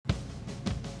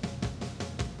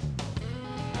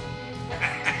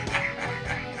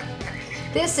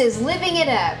This is Living It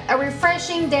Up, a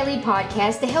refreshing daily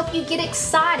podcast to help you get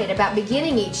excited about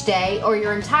beginning each day or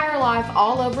your entire life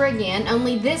all over again,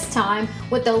 only this time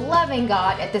with the loving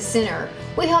God at the center.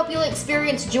 We hope you'll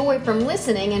experience joy from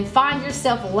listening and find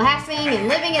yourself laughing and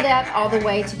living it up all the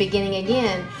way to beginning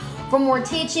again. For more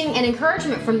teaching and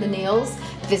encouragement from the Neals,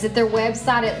 visit their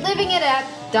website at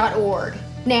livingitup.org.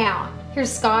 Now,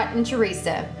 here's Scott and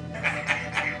Teresa.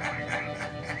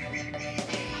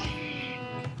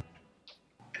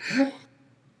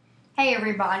 Hey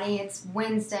everybody, it's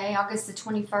Wednesday, August the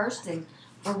 21st, and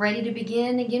we're ready to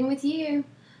begin again with you.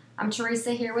 I'm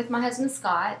Teresa here with my husband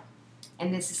Scott,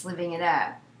 and this is Living It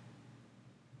Up.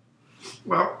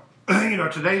 Well,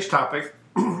 today's topic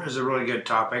is a really good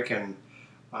topic, and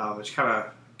it's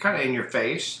kind of in your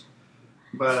face,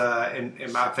 but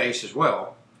in my face as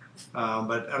well.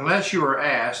 But unless you are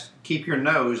asked, keep your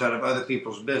nose out of other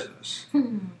people's business.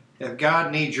 If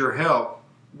God needs your help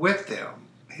with them,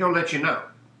 He'll let you know.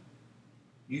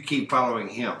 You keep following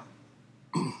Him.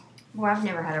 Well, I've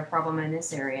never had a problem in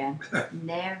this area.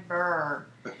 Never.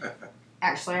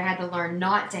 Actually, I had to learn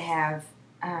not to have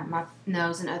my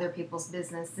nose in other people's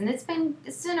business, and it's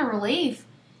been a relief.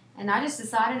 And I just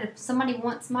decided if somebody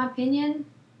wants my opinion,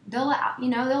 they'll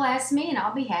ask me, and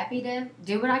I'll be happy to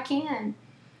do what I can.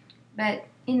 But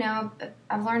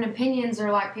I've learned opinions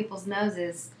are like people's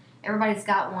noses. Everybody's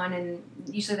got one, and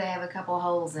usually they have a couple of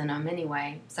holes in them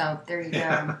anyway. So there you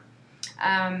go.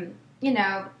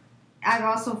 I've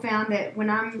also found that when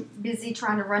I'm busy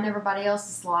trying to run everybody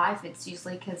else's life, it's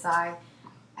usually because I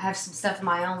have some stuff in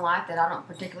my own life that I don't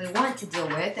particularly want to deal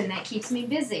with, and that keeps me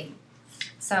busy.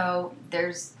 So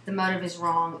the motive is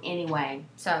wrong anyway.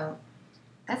 So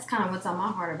that's kind of what's on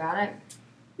my heart about it.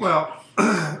 Well,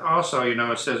 also,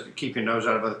 it says to keep your nose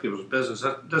out of other people's business.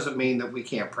 That doesn't mean that we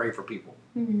can't pray for people.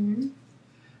 Mm-hmm.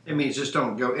 It means just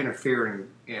don't go interfere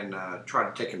and try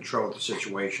to take control of the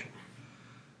situation.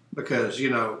 Because,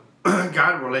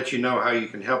 God will let you know how you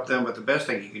can help them, but the best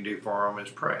thing you can do for them is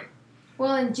pray.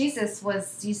 Well, and Jesus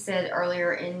was, you said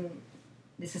earlier,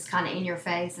 this is kind of in your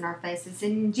face, in our faces,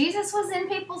 and Jesus was in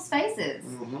people's faces.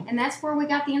 Mm-hmm. And that's where we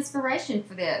got the inspiration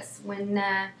for this. When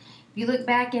if you look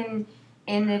back in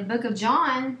the book of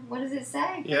John, what does it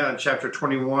say? Yeah, in chapter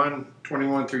 21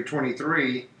 through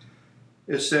 23,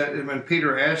 it said, when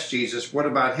Peter asked Jesus, "What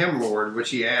about him, Lord?"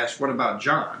 which he asked, "What about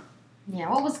John?" Yeah,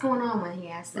 what was going on when he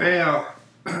asked that? Well,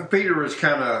 Peter was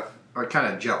kind of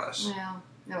jealous. Well,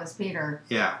 that was Peter.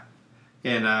 Yeah,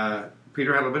 and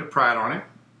Peter had a little bit of pride on him,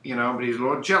 but he's a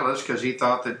little jealous because he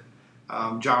thought that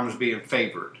John was being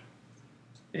favored.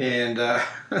 And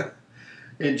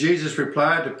and Jesus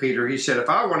replied to Peter. He said, "If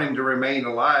I want him to remain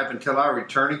alive until I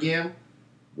return again,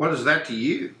 what is that to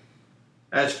you?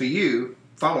 As for you,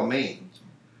 follow me."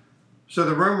 So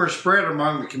the rumor spread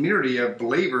among the community of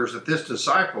believers that this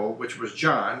disciple, which was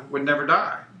John, would never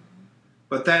die.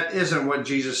 But that isn't what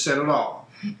Jesus said at all.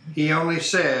 He only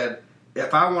said,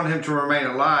 "If I want him to remain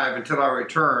alive until I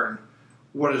return,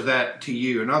 what is that to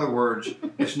you?" In other words,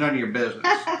 it's none of your business.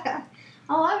 I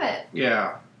love it.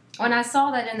 Yeah. When I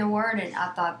saw that in the Word, and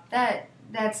I thought,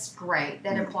 that's great.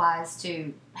 That applies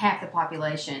to half the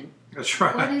population. That's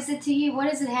right. What is it to you? What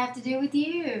does it have to do with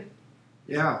you?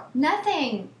 Yeah.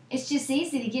 Nothing. It's just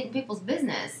easy to get in people's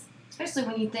business, especially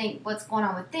when you think what's going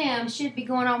on with them should be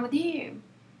going on with you.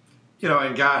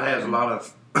 And God has a lot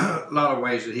of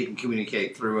ways that He can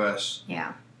communicate through us.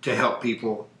 Yeah. To help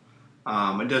people.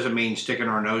 It doesn't mean sticking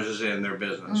our noses in their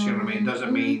business. Mm-hmm. You know what I mean? It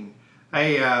doesn't mean,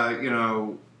 hey,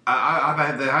 I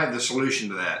had the solution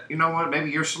to that. You know what?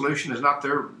 Maybe your solution is not the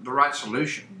right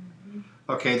solution.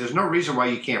 Mm-hmm. Okay, there's no reason why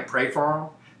you can't pray for them,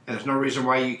 and there's no reason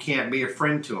why you can't be a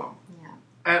friend to them.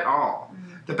 Yeah. At all. Mm-hmm.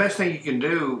 The best thing you can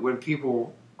do when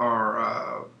people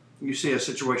are, you see a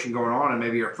situation going on and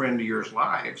maybe a friend of yours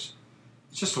lives,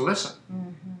 is just to listen.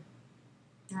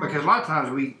 Mm-hmm. Right. Because a lot of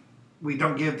times we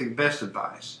don't give the best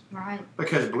advice. Right.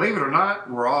 Because believe it or not,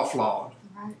 we're all flawed.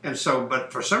 Right. And so,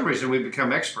 but for some reason we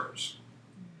become experts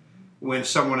when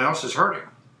someone else is hurting.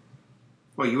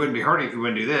 Well, you wouldn't be hurting if you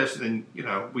wouldn't do this. And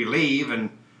then, we leave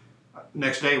and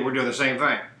next day we're doing the same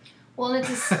thing. Well,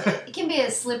 it can be a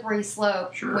slippery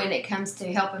slope. Sure. When it comes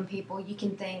to helping people. You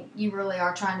can think you really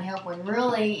are trying to help when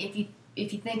really,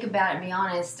 if you think about it and be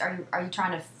honest, are you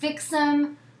trying to fix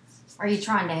them? Or are you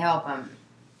trying to help them?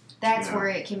 That's where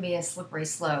it can be a slippery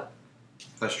slope.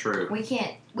 That's true. We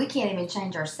can't even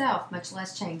change ourselves, much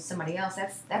less change somebody else.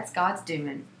 That's God's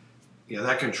doing. Yeah,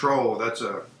 that control. That's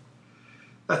a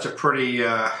pretty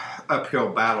uphill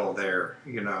battle there.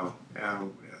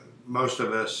 Most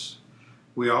of us,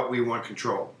 we want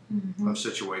control of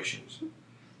situations,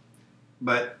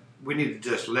 but we need to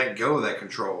just let go of that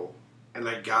control and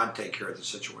let God take care of the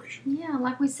situation. Yeah,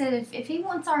 like we said, if He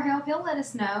wants our help, He'll let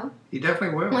us know. He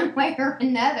definitely will. One way or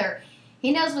another.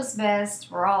 He knows what's best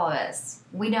for all of us.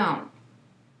 We don't.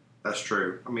 That's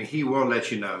true. I mean, He will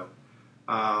let you know.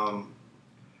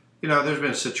 There's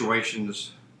been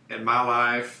situations in my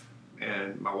life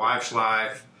and my wife's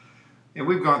life, and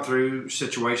we've gone through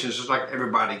situations just like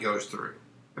everybody goes through.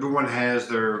 Everyone has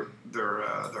their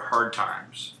hard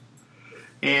times,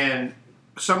 and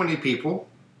so many people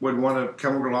would want to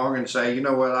come along and say, you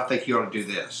know what, I think you ought to do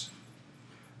this,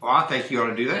 or I think you ought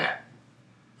to do that.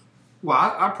 Well,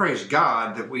 I praise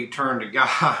God that we turned to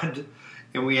God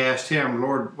and we asked Him,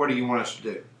 Lord, what do you want us to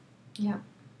do? Yeah.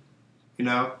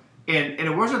 And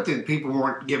it wasn't that people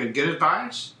weren't giving good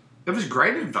advice. It was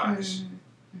great advice.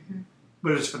 Mm-hmm.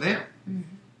 But it's for them. Mm-hmm.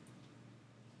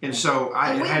 And so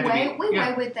we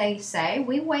weigh what they say.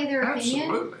 We weigh their opinion.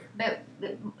 Absolutely. But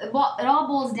it all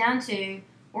boils down to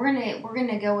we're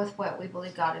gonna go with what we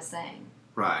believe God is saying.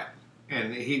 Right.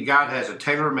 And God has a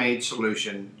tailor-made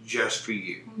solution just for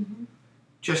you. Mm-hmm.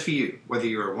 Just for you. Whether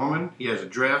you're a woman, He has a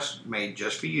dress made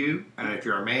just for you. And if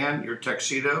you're a man, your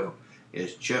tuxedo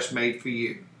is just made for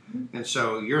you. Mm-hmm. And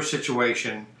so your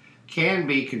situation can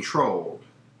be controlled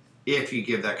if you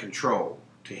give that control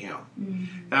to Him.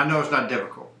 Mm-hmm. And I know it's not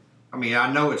difficult. I mean,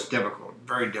 I know it's difficult,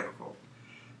 very difficult.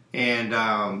 And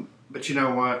but you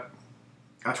know what?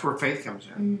 That's where faith comes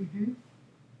in. Mm-hmm.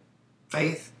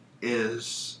 Faith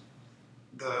is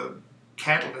the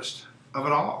catalyst of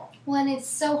it all. Well, and it's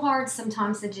so hard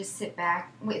sometimes to just sit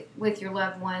back with your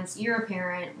loved ones. You're a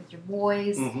parent with your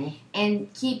boys, Mm-hmm.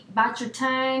 and bite your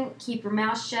tongue, keep your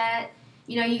mouth shut.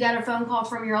 You got a phone call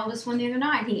from your oldest one the other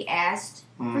night. He asked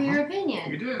for your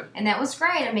opinion. You did. And that was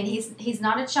great. I mean, he's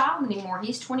not a child anymore.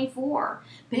 He's 24.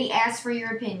 But he asked for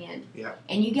your opinion. Yeah.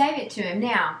 And you gave it to him.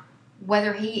 Now,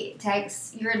 whether he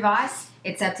takes your advice,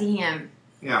 it's up to him.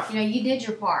 Yeah. You did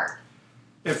your part.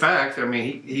 In fact, I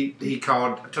mean, he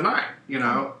called tonight,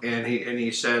 and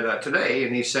he said today,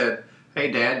 and he said,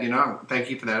 hey, Dad, thank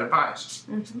you for that advice.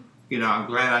 Mm-hmm. I'm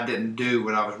glad I didn't do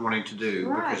what I was wanting to do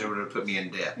Right. because it would have put me in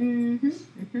debt. Mm-hmm.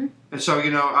 Mm-hmm. And so,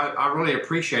 I really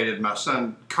appreciated my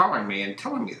son calling me and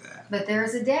telling me that. But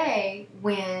there's a day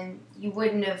when you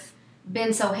wouldn't have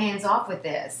been so hands off with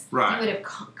this. Right. You would have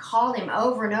called him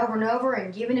over and over and over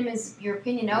and given him your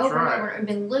opinion over and over and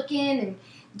been looking and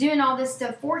doing all this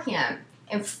stuff for him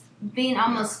and being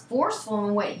almost forceful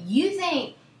in what you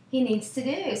think he needs to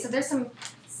do. So there's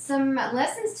some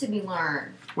lessons to be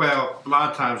learned. Well, a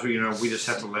lot of times, we just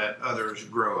have to let others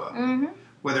grow up, Mm-hmm.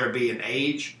 whether it be in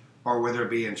age or whether it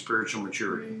be in spiritual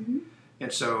maturity. Mm-hmm.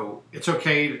 And so it's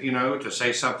okay, to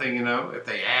say something, if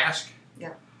they ask.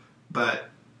 Yeah. But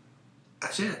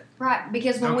that's it. Right,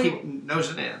 because Don't keep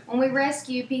nosing in. when we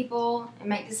rescue people and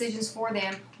make decisions for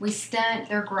them, we stunt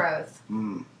their growth.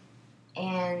 Mm.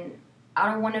 And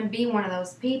I don't want to be one of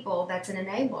those people that's an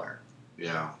enabler.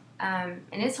 Yeah. And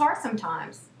it's hard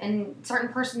sometimes. And certain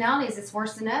personalities, it's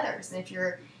worse than others. And if you're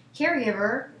a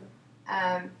caregiver,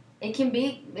 it can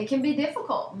be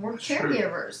difficult. We're That's true.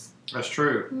 caregivers. That's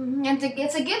true. Mm-hmm. And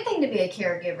it's a good thing to be a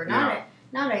caregiver,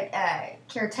 not a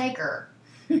caretaker.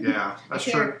 Yeah, that's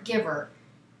a true. caregiver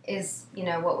is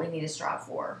what we need to strive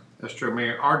for. That's true. I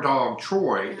mean, our dog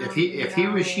Troy, if he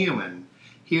was human,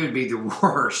 he would be the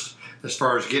worst as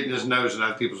far as getting his nose in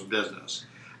other people's business.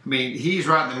 I mean, he's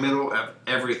right in the middle of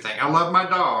everything. I love my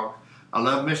dog. I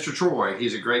love Mr. Troy.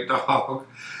 He's a great dog.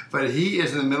 But he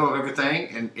is in the middle of everything,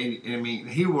 and I mean,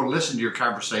 he will listen to your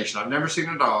conversation. I've never seen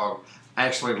a dog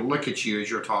actually look at you as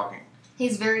you're talking.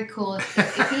 He's very cool.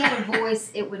 If he had a voice,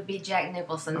 it would be Jack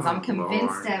Nicholson's. I'm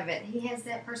convinced of it. He has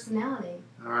that personality.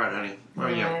 All right, honey.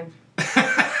 Well, yeah.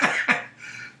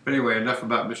 But anyway, enough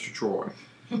about Mr. Troy.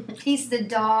 He's the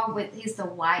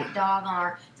white dog on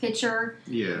our picture.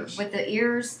 Yes. With the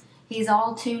ears. He's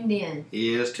all tuned in.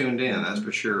 He is tuned in, that's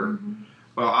for sure. Mm-hmm.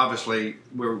 Well, obviously,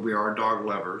 we are dog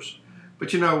lovers.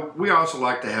 But, we also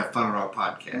like to have fun on our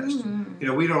podcast.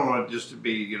 Mm-hmm. We don't want it just to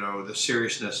be, the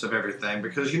seriousness of everything.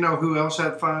 Because who else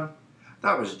had fun?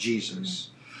 That was Jesus.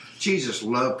 Mm-hmm. Jesus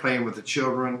loved playing with the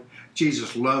children.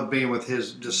 Jesus loved being with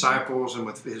his disciples and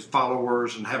with his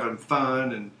followers and having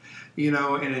fun and,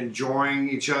 and enjoying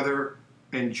each other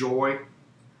and joy.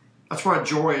 That's why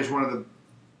joy is one of the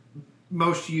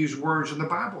most used words in the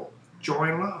Bible.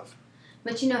 Joy and love.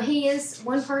 But he is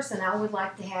one person I would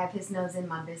like to have his nose in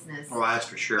my business. Well, that's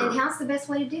for sure. And how's the best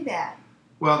way to do that?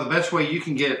 Well, the best way you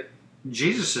can get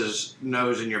Jesus'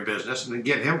 nose in your business and then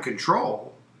give him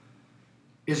control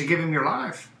is to give him your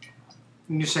life.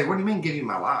 And you say, what do you mean give him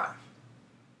my life?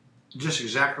 Just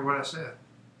exactly what I said.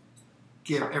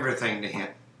 Give everything to him.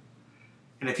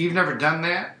 And if you've never done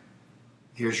that,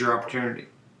 here's your opportunity.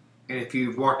 And if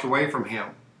you've walked away from Him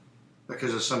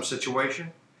because of some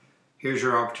situation, here's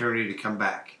your opportunity to come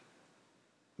back.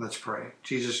 Let's pray.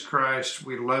 Jesus Christ,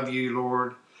 we love you,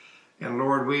 Lord. And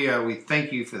Lord, we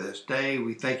thank you for this day.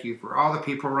 We thank you for all the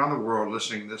people around the world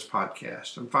listening to this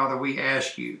podcast. And Father, we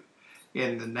ask you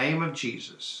in the name of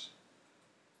Jesus,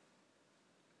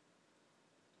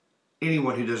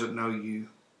 anyone who doesn't know you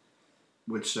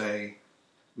would say,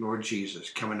 Lord Jesus,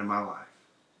 come into my life.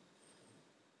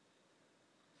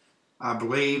 I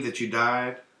believe that you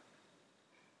died,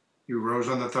 you rose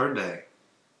on the third day,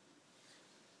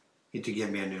 to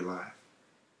give me a new life.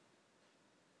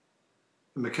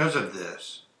 And because of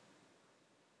this,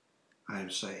 I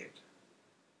am saved.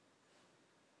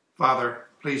 Father,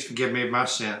 please forgive me of my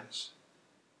sins.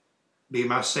 Be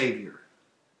my Savior.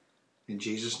 In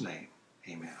Jesus' name,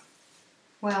 amen.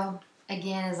 Well,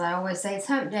 again, as I always say, it's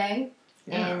Hump Day.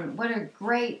 Yeah. And what a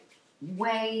great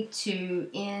way to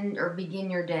end or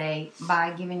begin your day by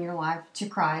giving your life to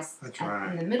Christ. That's right.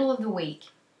 In the middle of the week.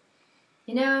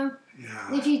 You know,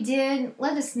 Yeah. if you did,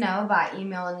 let us know by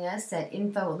emailing us at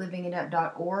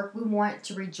info@livingitup.org. We want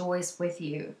to rejoice with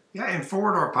you. Yeah, and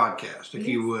forward our podcast, if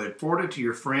you would. Forward it to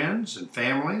your friends and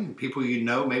family and people you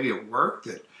know, maybe at work,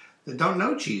 that don't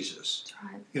know Jesus. That's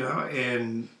right. You know,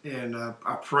 and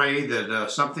I pray that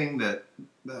something that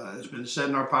has been said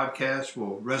in our podcast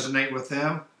will resonate with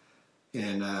them,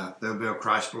 and they'll be a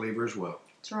Christ believer as well.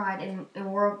 That's right.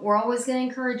 And we're always going to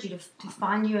encourage you to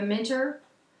find you a mentor,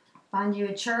 find you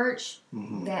a church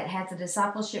that has a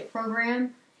discipleship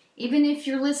program. Even if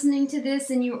you're listening to this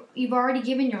and you've already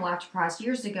given your life to Christ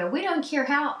years ago, we don't care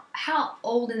how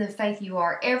old in the faith you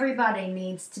are. Everybody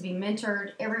needs to be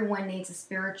mentored. Everyone needs a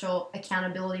spiritual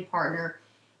accountability partner.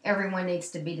 Everyone needs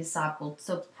to be discipled.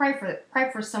 So pray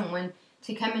for someone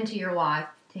to come into your life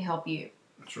to help you.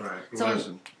 That's right. So,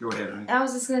 listen. Go ahead, honey. I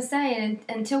was just going to say, and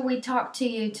until we talk to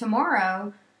you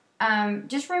tomorrow,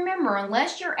 just remember,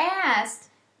 unless you're asked,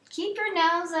 keep your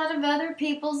nose out of other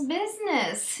people's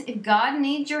business. If God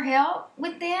needs your help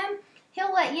with them,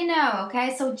 He'll let you know,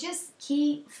 okay? So just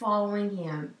keep following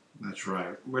Him. That's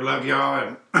right. We love y'all,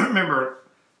 and remember,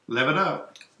 live it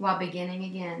up. While beginning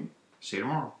again. See you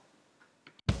tomorrow.